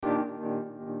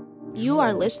You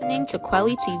are listening to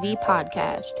Quelly TV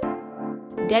Podcast,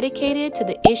 dedicated to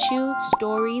the issue,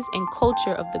 stories, and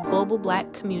culture of the global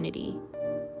Black community.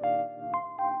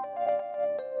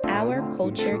 Our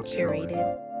culture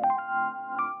curated.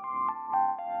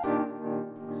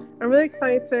 I'm really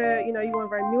excited to, you're one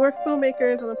of our newer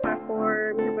filmmakers on the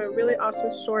platform. We have a really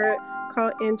awesome short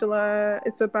called Angela.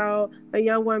 It's about a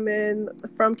young woman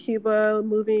from Cuba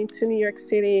moving to New York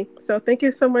City. So thank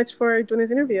you so much for doing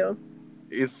this interview.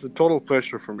 It's a total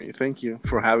pleasure for me. Thank you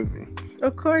for having me.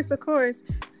 Of course.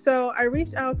 So I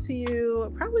reached out to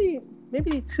you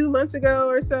maybe 2 months ago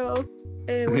or so.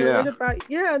 And when I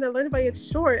learned about your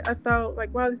short, I thought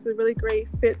wow, this is a really great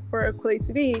fit for Quelly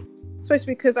TV.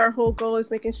 Especially because our whole goal is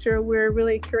making sure we're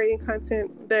really curating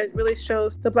content that really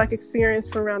shows the Black experience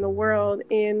from around the world.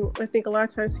 And I think a lot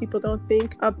of times people don't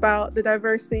think about the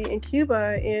diversity in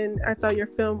Cuba. And I thought your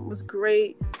film was a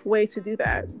great way to do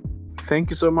that.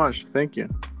 Thank you so much. Thank you.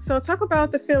 So talk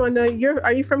about the film. I know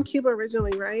are you from Cuba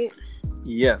originally, right?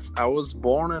 Yes, I was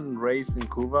born and raised in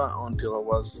Cuba until I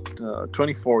was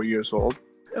 24 years old.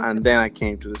 Okay. And then I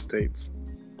came to the States.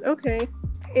 Okay.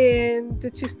 And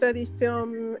did you study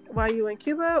film while you were in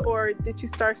Cuba, or did you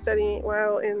start studying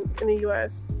while in the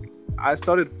U.S.? I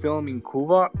studied film in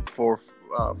Cuba for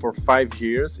 5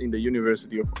 years in the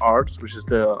University of Arts, which is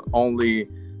the only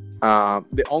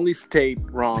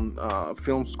state-run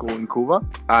film school in Cuba.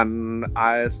 And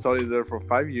I studied there for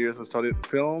 5 years. I studied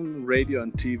film, radio,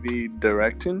 and TV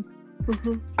directing.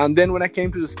 Mm-hmm. And then when I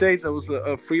came to the States, I was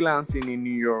freelancing in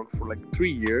New York for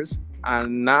 3 years.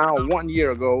 And now 1 year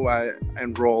ago, I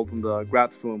enrolled in the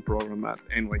grad film program at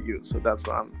NYU. So that's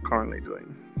what I'm currently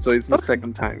doing. So it's my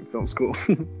second time in film school.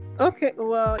 Okay.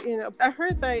 Well, I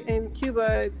heard that in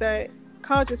Cuba that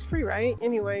college is free, right?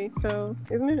 Anyway, so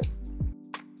isn't it?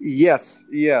 Yes.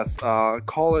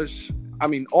 College,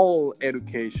 all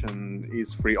education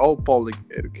is free. All public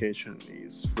education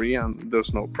is free, and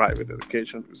there's no private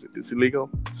education because it is illegal.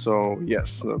 So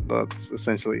yes, that's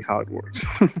essentially how it works.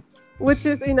 Which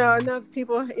is, I know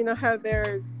people, have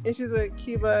their issues with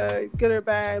Cuba, good or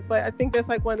bad, but I think that's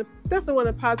definitely one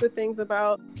of the positive things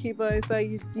about Cuba is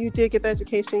you did get the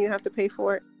education, you have to pay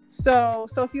for it. So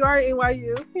if you are at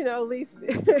NYU, at least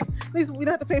we don't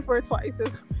have to pay for it twice.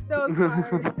 That was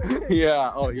fine.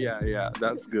 Yeah,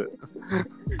 that's good.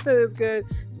 That is good.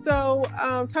 So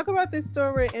talk about this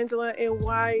story with Angela and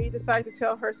why you decided to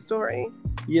tell her story.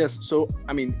 Yes, so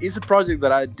it's a project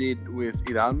that I did with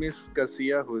Iralmis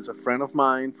Garcia, who is a friend of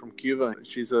mine from Cuba.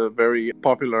 She's a very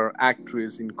popular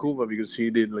actress in Cuba because she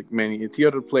did many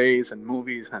theater plays and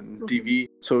movies and TV.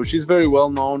 So she's very well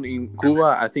known in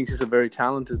Cuba. I think she's a very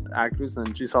talented actress,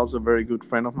 and she's also a very good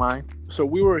friend of mine. So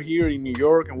we were here in New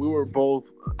York, and we were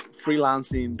both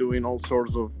freelancing, doing all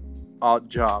sorts of odd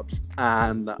jobs.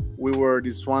 And we were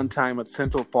this one time at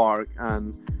Central Park,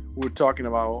 and we're talking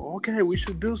about, okay, we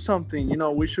should do something,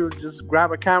 we should just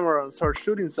grab a camera and start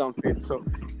shooting something. So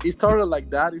it started like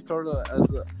that. It started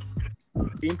as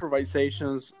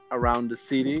improvisations around the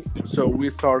city. So we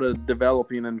started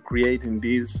developing and creating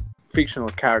this fictional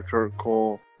character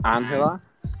called Angela.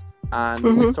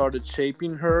 And we started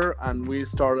shaping her, and we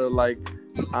started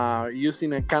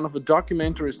using a kind of a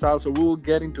documentary style. So we will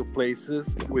get into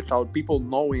places without people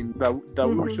knowing that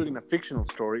we were shooting a fictional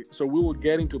story. So we will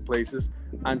get into places,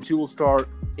 and she will start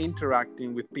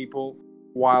interacting with people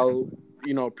while,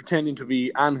 pretending to be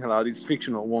Angela, this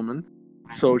fictional woman.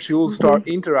 So she will start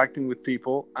interacting with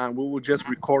people, and we will just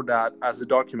record that as a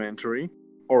documentary,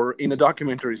 or in a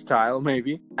documentary style,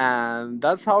 maybe. And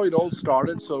that's how it all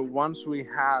started. So once we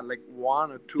had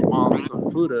 1 or 2 months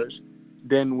of footage,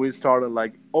 then we started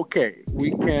okay,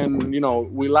 we can,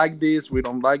 we like this, we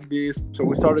don't like this. So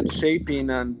we started shaping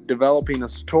and developing a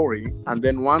story. And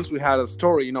then once we had a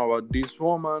story, about this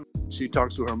woman, she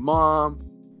talks to her mom,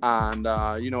 and,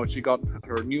 she got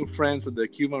her new friends at the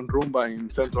Cuban Rumba in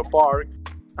Central Park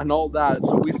and all that.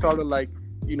 So we started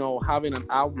having an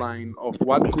outline of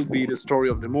what could be the story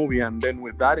of the movie. And then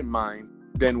with that in mind,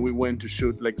 then we went to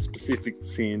shoot specific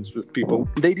scenes with people.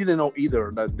 They didn't know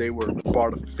either that they were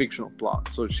part of a fictional plot.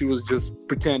 So she was just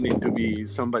pretending to be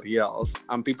somebody else.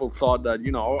 And people thought that,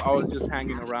 I was just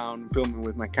hanging around filming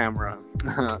with my camera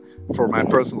for my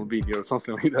personal video or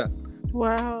something like that.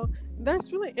 Wow.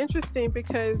 That's really interesting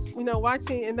because,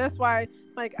 watching, and that's why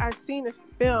like I've seen the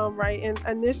film, right? And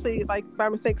initially, like by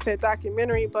mistake, said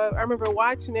documentary, but I remember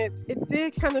watching it. It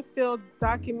did kind of feel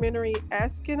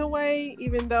documentary-esque in a way,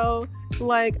 even though,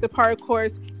 like the part, of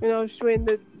course, you know, when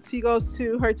she goes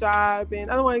to her job, and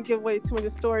I don't want to give away too much of the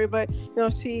story, but you know,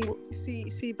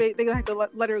 they have to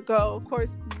let her go. Of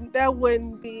course, that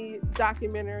wouldn't be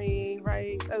documentary,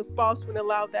 right? A boss wouldn't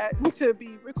allow that to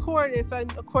be recorded, so I,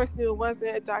 of course, knew it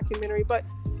wasn't a documentary, but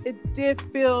it did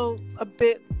feel a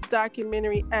bit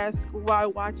documentary-esque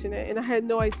while watching it, and I had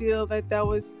no idea that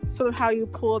was sort of how you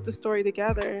pulled the story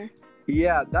together.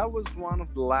 Yeah, that was one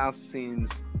of the last scenes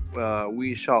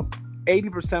we shot.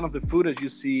 80% of the footage you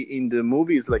see in the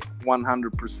movie is like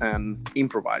 100%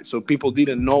 improvised, so people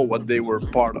didn't know what they were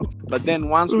part of. But then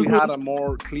once we had a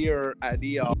more clear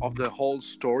idea of the whole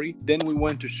story, then we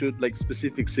went to shoot like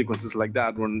specific sequences like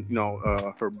that when, you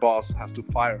know, her boss has to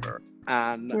fire her.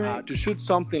 And to shoot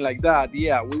something like that,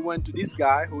 we went to this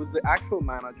guy who is the actual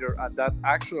manager at that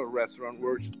actual restaurant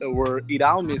where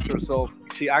Idalmis herself,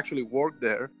 she actually worked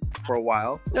there for a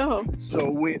while.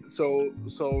 So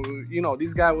you know,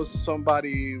 this guy was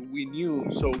somebody we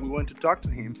knew, so we went to talk to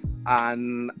him,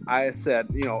 and I said,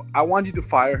 you know, I want you to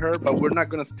fire her, but we're not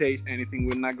gonna stage anything,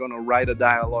 we're not gonna write a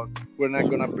dialogue, we're not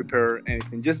gonna prepare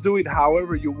anything, just do it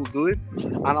however you will do it,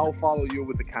 and I'll follow you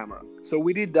with the camera. So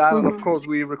we did that, and of course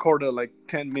we recorded like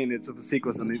 10 minutes of a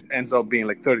sequence, and it ends up being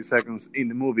like 30 seconds in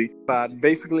the movie. But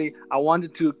basically, I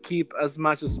wanted to keep as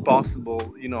much as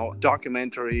possible, you know,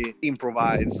 documentary,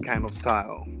 improvised kind of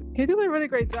style. He did a really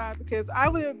great job, because I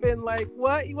would have been like,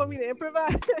 what? You want me to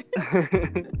improvise?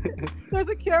 There's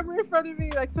a camera in front of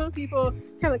me. Like, some people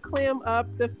kind of clam up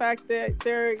the fact that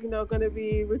they're, you know, going to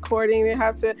be recording. They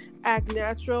have to act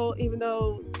natural, even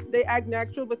though they act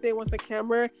natural, but then once the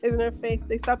camera is in their face,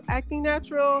 they stop acting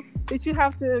natural. Did you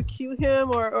have to cue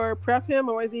him or prep him,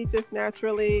 or was he just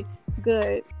naturally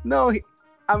good? No,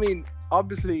 I mean,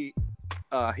 obviously,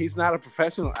 he's not a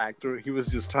professional actor. He was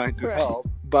just trying to help.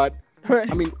 But,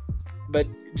 I mean, but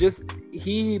just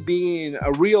he being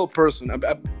a real person,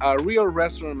 a real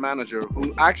restaurant manager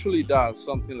who actually does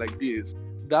something like this,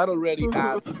 that already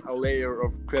adds a layer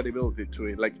of credibility to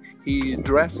it. Like, he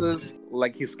dresses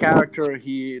like his character,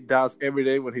 he does every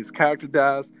day what his character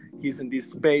does. He's in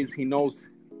this space, he knows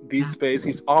this space,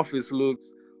 his office looks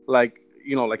like,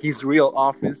 you know, like his real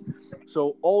office.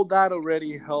 So all that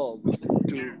already helps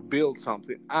to build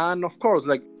something. And of course,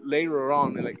 like later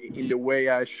on, like in the way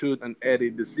I shoot and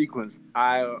edit the sequence,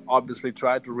 I obviously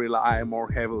try to rely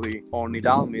more heavily on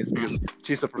Idalmis, because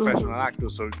she's a professional actor,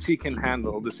 so she can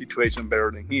handle the situation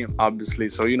better than him, obviously.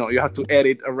 So, you know, you have to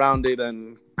edit around it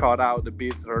and cut out the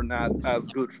bits that are not as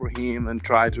good for him, and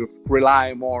try to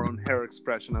rely more on her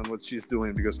expression and what she's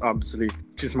doing, because obviously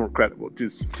she's more credible,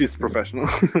 she's professional.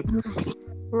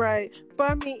 Right.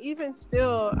 But I mean, even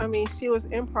still, I mean, she was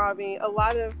improvising. A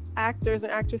lot of actors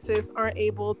and actresses aren't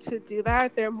able to do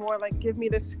that. They're more like, give me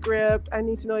the script. I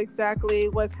need to know exactly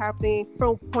what's happening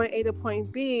from point A to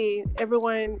point B.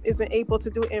 Everyone isn't able to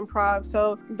do improv.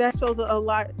 So that shows a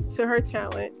lot to her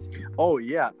talent. Oh,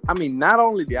 yeah. I mean, not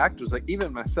only the actors, like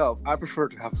even myself, I prefer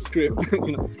to have a script.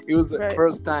 You know, it was the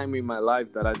first time in my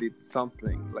life that I did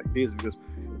something like this, because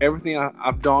everything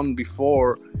I've done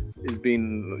before has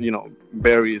been, you know,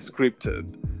 very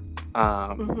scripted.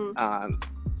 And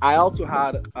I also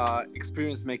had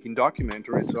experience making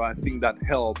documentaries, so I think that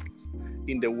helps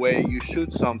in the way you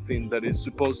shoot something that is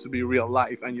supposed to be real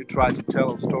life and you try to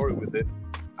tell a story with it.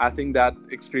 I think that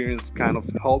experience kind of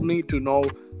helped me to know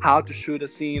how to shoot a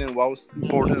scene and what's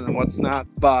important and what's not.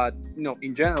 But, you know,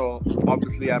 in general,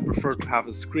 obviously I prefer to have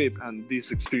a script, and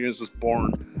this experience was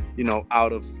born, you know,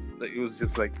 out of, it was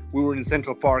just like, we were in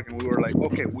Central Park and we were like,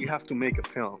 okay, we have to make a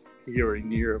film here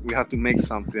in Europe. We have to make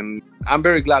something. I'm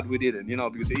very glad we did it, you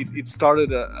know, because it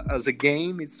started as a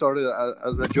game, it started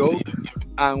as a joke,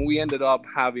 and we ended up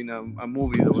having a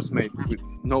movie that was made with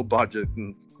no budget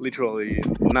and literally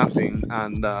nothing.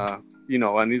 And you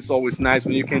know, and it's always nice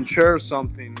when you can share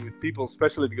something with people,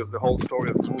 especially because the whole story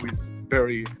of the movie is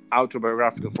very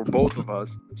autobiographical for both of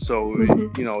us. So,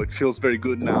 you know, it feels very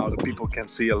good now that people can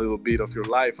see a little bit of your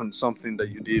life and something that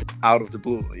you did out of the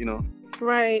blue, you know?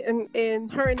 Right.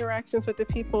 And her interactions with the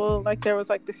people, like there was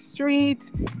like the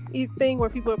street thing where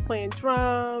people were playing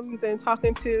drums and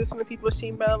talking to some of the people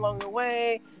she met along the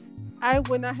way. I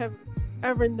would not have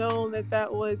ever known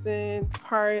that wasn't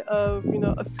part of, you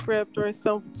know, a script or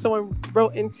someone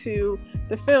wrote into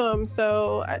the film.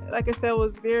 So like I said, it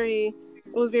was very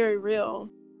real.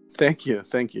 Thank you.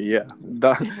 Yeah,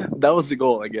 that was the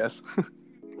goal, I guess.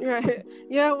 Right.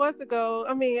 Yeah, it was the goal.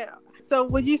 I mean, so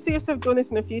would you see yourself doing this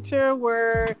in the future,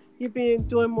 where you've been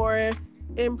doing more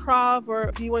improv,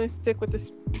 or do you want to stick with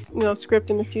the script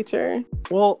in the future?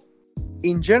 Well,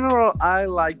 in general, I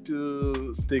like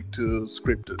to stick to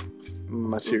scripted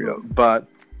material, but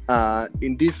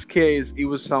in this case, it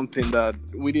was something that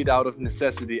we did out of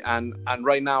necessity, and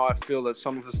right now I feel that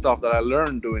some of the stuff that I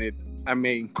learned doing it, I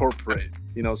may incorporate.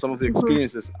 Some of the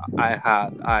experiences I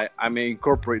had, I may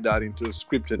incorporate that into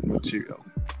scripted material.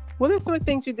 What are some of the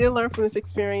things you did learn from this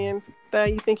experience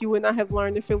that you think you would not have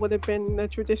learned if it would have been the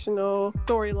traditional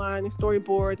storyline and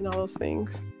storyboard and all those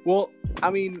things? Well, I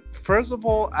mean, first of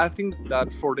all, I think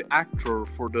that for the actor,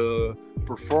 for the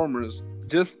performers,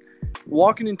 just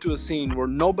walking into a scene where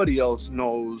nobody else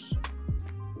knows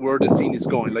where the scene is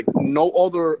going, like no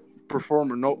other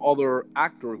performer, no other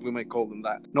actor, if we may call them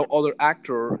that, no other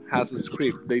actor has a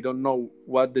script. They don't know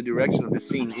what the direction of the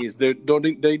scene is. They don't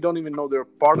even know they're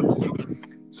part of the scene.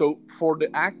 So for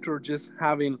the actor, just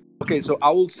having, okay, so I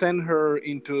will send her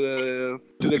into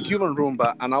the Cuban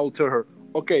Rumba, and I will tell her,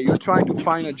 okay, you're trying to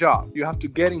find a job. You have to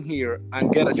get in here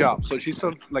and get a job. So she's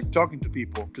sort of like talking to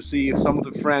people to see if some of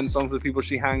the friends, some of the people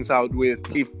she hangs out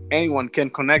with, if anyone can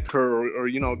connect her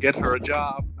or get her a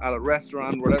job at a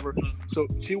restaurant, whatever. So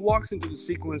she walks into the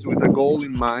sequence with a goal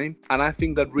in mind. And I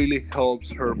think that really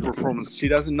helps her performance. She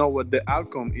doesn't know what the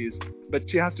outcome is, but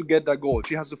she has to get that goal.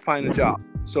 She has to find a job.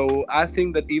 So I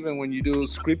think that even when you do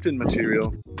scripted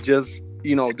material, just,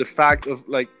 the fact of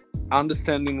like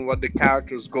understanding what the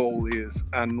character's goal is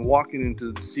and walking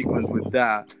into the sequence with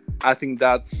that, I think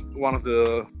that's one of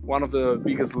the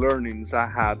biggest learnings I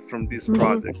had from this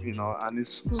project, and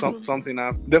it's something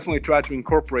I've definitely tried to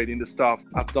incorporate in the stuff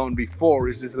I've done before.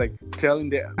 Is just like telling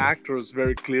the actors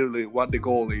very clearly what the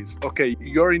goal is. Okay,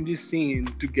 you're in this scene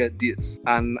to get this,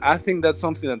 and I think that's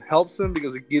something that helps them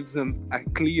because it gives them a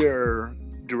clear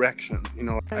direction,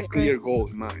 a clear goal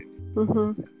in mind.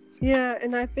 Mm-hmm. Yeah,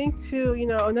 and I think too,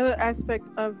 another aspect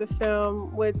of the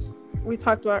film, which we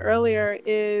talked about earlier,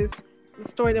 is the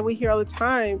story that we hear all the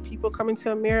time. People coming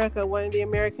to America, wanting the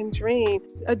American dream,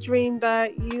 a dream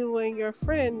that you and your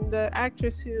friend, the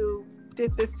actress who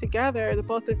did this together, the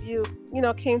both of you,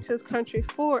 came to this country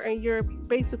for, and you're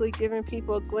basically giving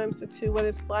people a glimpse into what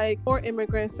it's like for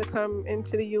immigrants to come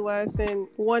into the U.S. and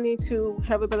wanting to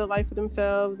have a better life for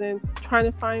themselves and trying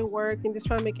to find work and just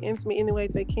trying to make ends meet any way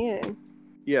they can.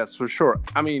 Yes, for sure.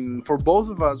 I mean, for both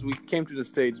of us, we came to the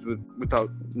States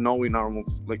without knowing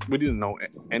we didn't know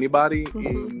anybody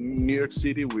in New York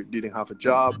City. We didn't have a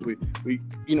job. We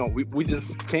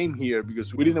just came here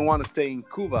because we didn't want to stay in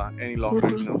Cuba any longer,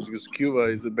 because Cuba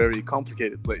is a very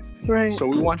complicated place. Right. So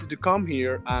we wanted to come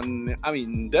here, and I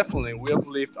mean, definitely we have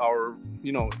lived our,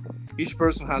 each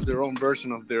person has their own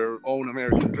version of their own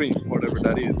American dream, whatever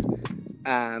that is.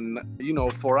 And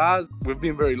for us, we've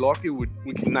been very lucky. We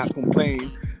cannot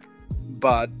complain,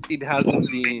 but it hasn't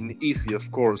been easy,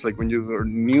 of course. Like when you're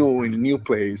new in a new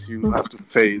place, you have to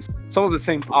face some of the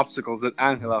same obstacles that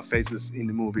Angela faces in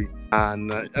the movie.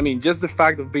 And I mean, just the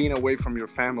fact of being away from your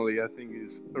family, I think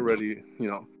is already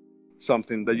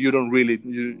something that you don't really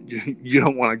you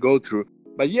don't want to go through.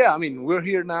 But yeah, I mean, we're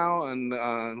here now,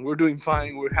 and we're doing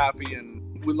fine. We're happy,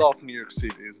 and we love New York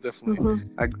City. It's definitely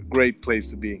a great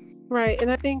place to be. Right.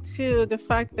 And I think, too, the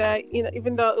fact that,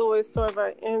 even though it was sort of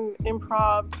an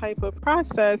improv type of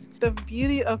process, the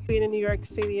beauty of being in New York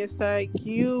City is that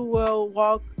you will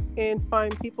walk and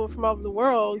find people from all over the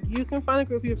world. You can find a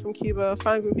group of people from Cuba,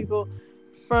 find a group of people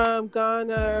from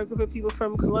Ghana, a group of people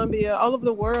from Colombia, all over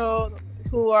the world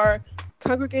who are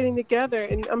congregating together.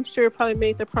 And I'm sure it probably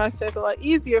made the process a lot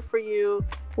easier for you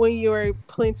when you were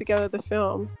putting together the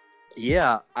film.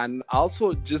 Yeah. And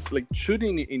also just like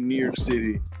shooting in New York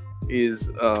City is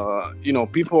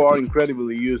people are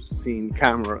incredibly used to seeing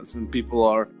cameras, and people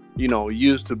are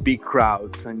used to big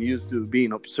crowds and used to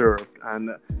being observed, and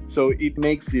so it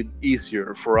makes it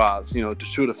easier for us to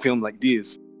shoot a film like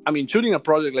this. I mean, shooting a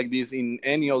project like this in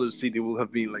any other city would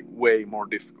have been like way more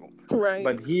difficult. Right.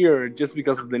 But here, just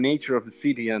because of the nature of the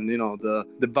city and the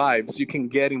vibes, you can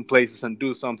get in places and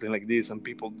do something like this, and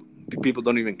people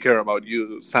don't even care about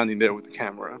you standing there with the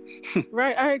camera.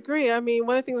 Right, I agree. I mean,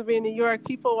 one of the things of being in New York,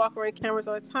 people walk around cameras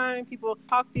all the time. People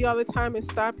talk to you all the time and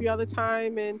stop you all the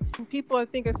time. And people, I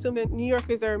think, assume that New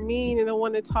Yorkers are mean and don't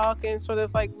want to talk and sort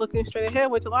of like looking straight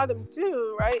ahead, which a lot of them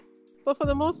do, right? But for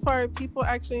the most part, people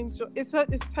actually enjoy. It's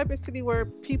the type of city where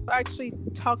people actually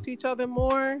talk to each other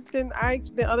more than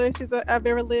other cities I've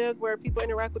ever lived, where people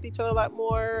interact with each other a lot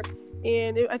more.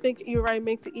 And I think you're right, it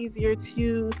makes it easier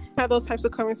to have those types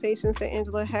of conversations that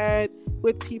Angela had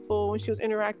with people when she was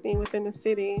interacting within the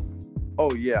city.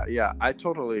 Oh, yeah. I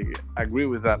totally agree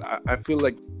with that. I feel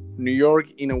like New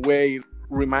York, in a way,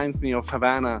 reminds me of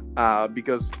Havana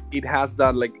because it has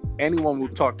that, like, anyone will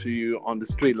talk to you on the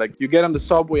street. Like, you get on the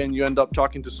subway and you end up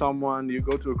talking to someone. You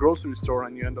go to a grocery store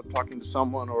and you end up talking to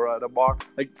someone, or at a bar.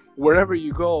 Like, wherever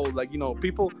you go, like, you know,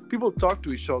 people talk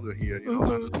to each other here, you know.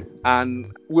 Mm-hmm.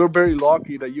 And we're very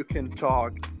lucky that you can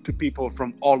talk to people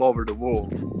from all over the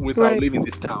world without leaving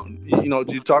this town. You know,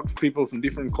 you talk to people from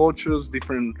different cultures,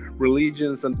 different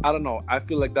religions, and I don't know, I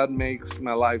feel like that makes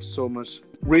my life so much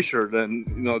richer than,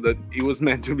 you know, that it was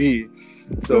meant to be.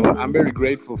 So I'm very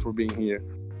grateful for being here.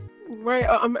 Right.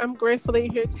 I'm grateful that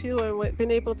you're here too, and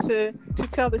been able to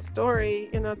tell the story,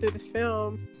 you know, through the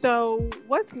film. So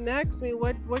what's next? I mean,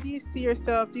 what do you see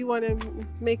yourself? Do you want to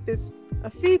make this a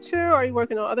feature, or are you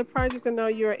working on other projects? I know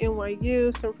you're at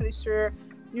NYU, so I'm pretty sure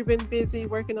you've been busy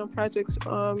working on projects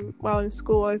while in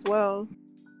school as well.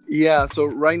 Yeah, so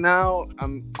right now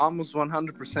I'm almost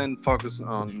 100% focused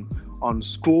on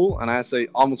school, and I say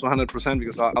almost 100%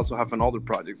 because I also have another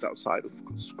projects outside of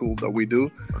school that we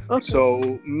do. Okay.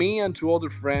 So me and two other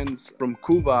friends from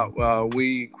Cuba,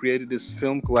 we created this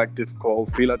film collective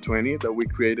called Fila 20 that we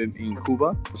created in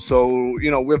Cuba. So,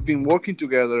 you know, we've been working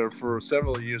together for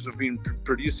several years. We've been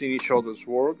producing each other's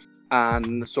work,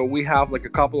 and so we have like a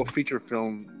couple of feature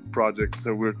film projects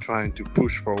that we're trying to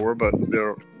push forward, but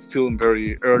they're still in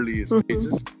very early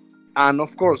stages. And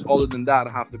of course, other than that,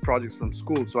 I have the projects from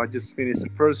school. So I just finished the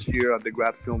first year at the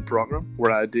grad film program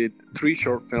where I did 3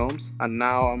 short films. And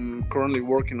now I'm currently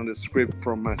working on the script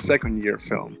for my second year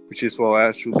film, which is what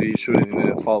I should be shooting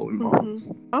in the following months.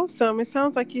 Awesome. It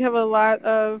sounds like you have a lot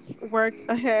of work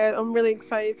ahead. I'm really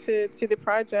excited to see the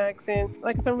projects. And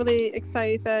like I said, I'm really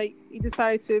excited that you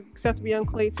decided to accept to be on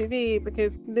Kweli TV,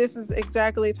 because this is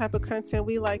exactly the type of content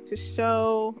we like to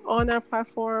show on our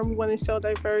platform. We want to show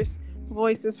diverse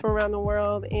voices from around the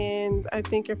world, and I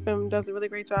think your film does a really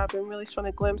great job in really showing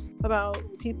a glimpse about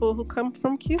people who come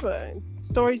from Cuba, and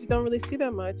stories you don't really see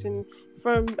that much. And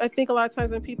I think a lot of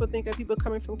times when people think of people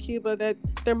coming from Cuba, that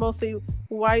they're mostly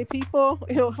white people,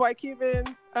 you know, white Cubans,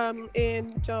 and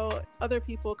you know, other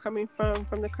people coming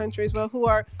from the country as well, who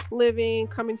are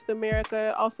coming to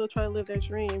America, also trying to live their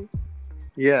dream.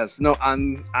 Yes, no,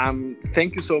 and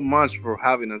thank you so much for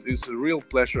having us. It's a real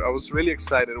pleasure. I was really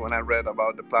excited when I read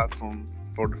about the platform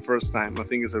for the first time. I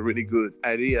think it's a really good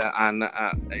idea, and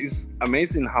it's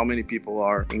amazing how many people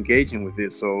are engaging with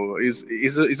this. So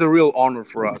it's a real honor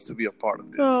for us to be a part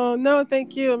of this. Oh no,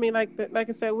 thank you. I mean, like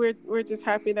I said, we're just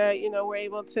happy that, you know, we're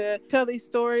able to tell these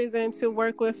stories and to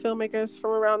work with filmmakers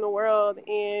from around the world.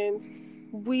 And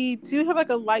we do have like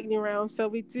a lightning round, so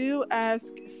we do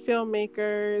ask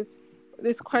filmmakers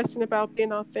this question about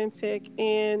being authentic.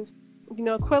 And, you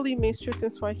know, Kweli means truth in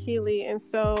Swahili, and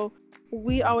so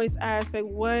we always ask, like,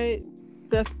 what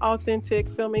does authentic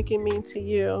filmmaking mean to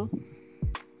you?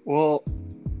 Well,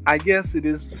 I guess it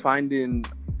is finding,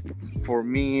 for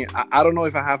me, I don't know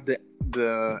if I have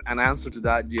an answer to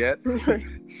that yet.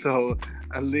 So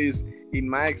at least in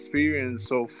my experience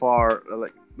so far,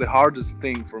 like, the hardest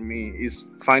thing for me is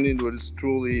finding what's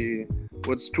truly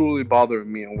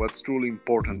bothering me and what's truly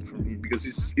important for me, because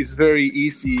it's very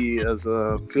easy as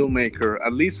a filmmaker,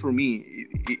 at least for me,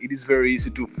 it is very easy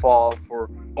to fall for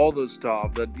all the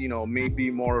stuff that, you know, may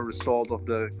be more a result of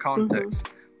the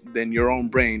context than your own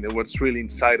brain, than what's really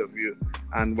inside of you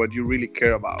and what you really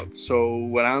care about. So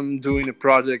when I'm doing a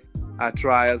project, I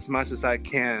try as much as I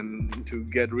can to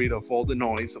get rid of all the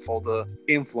noise, of all the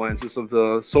influences of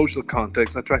the social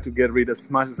context. I try to get rid as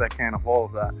much as I can of all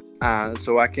of that,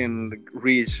 so I can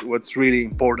reach what's really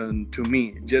important to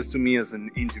me, just to me as an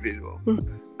individual.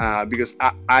 Because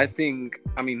I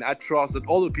trust that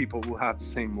other people will have the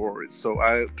same worries. So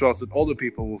I trust that other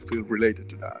people will feel related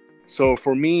to that. So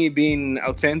for me, being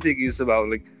authentic is about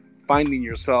like finding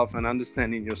yourself and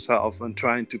understanding yourself and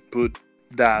trying to put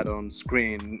that on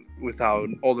screen without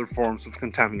other forms of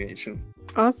contamination.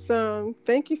 Awesome.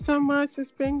 Thank you so much.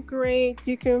 It's been great.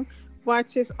 You can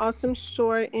watch this awesome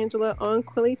short, Angela, on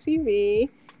Kweli TV.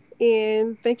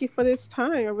 And thank you for this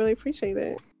time. I really appreciate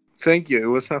it. Thank you. It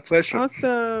was my pleasure.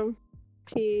 Awesome.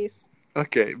 Peace.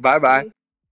 Okay. Bye-bye.